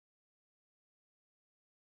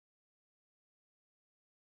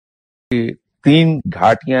3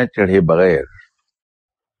 گھاٹیاں چڑھے بغیر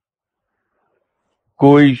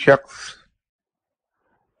کوئی شخص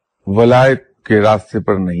ولایت کے راستے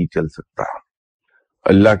پر نہیں چل سکتا،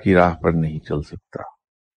 اللہ کی راہ پر نہیں چل سکتا۔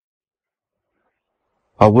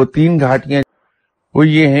 اور وہ 3 گھاٹیاں وہ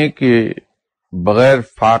یہ ہیں کہ بغیر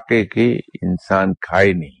فاقے کے انسان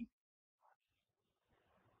کھائے نہیں۔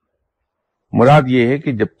 مراد یہ ہے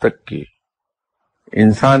کہ جب تک کہ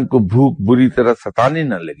انسان کو بھوک بری طرح ستانے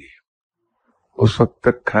نہ لگے اس وقت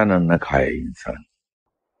تک کھانا نہ کھائے انسان۔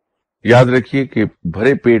 یاد رکھیے کہ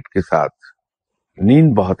بھرے پیٹ کے ساتھ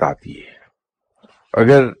نیند بہت آتی ہے۔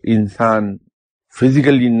 اگر انسان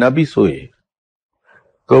فزیکلی نہ بھی سوئے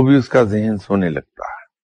تو بھی اس کا ذہن سونے لگتا ہے،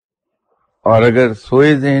 اور اگر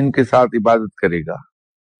سوئے ذہن کے ساتھ عبادت کرے گا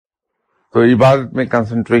تو عبادت میں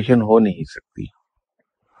کنسنٹریشن ہو نہیں سکتی،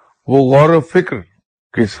 وہ غور و فکر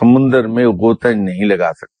کے سمندر میں غوطہ نہیں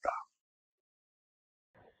لگا سکتا۔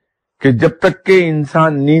 کہ جب تک کہ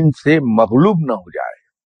انسان نیند سے مغلوب نہ ہو جائے،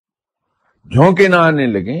 جھونکے نہ آنے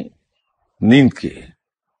لگیں نیند کے،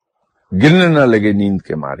 گرنے نہ لگے نیند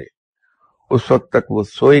کے مارے، اس وقت تک وہ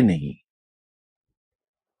سوئے نہیں۔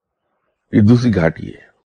 یہ دوسری گھاٹی ہے۔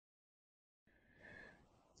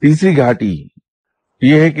 تیسری گھاٹی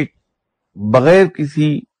یہ ہے کہ بغیر کسی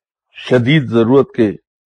شدید ضرورت کے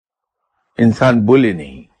انسان بولے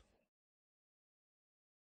نہیں۔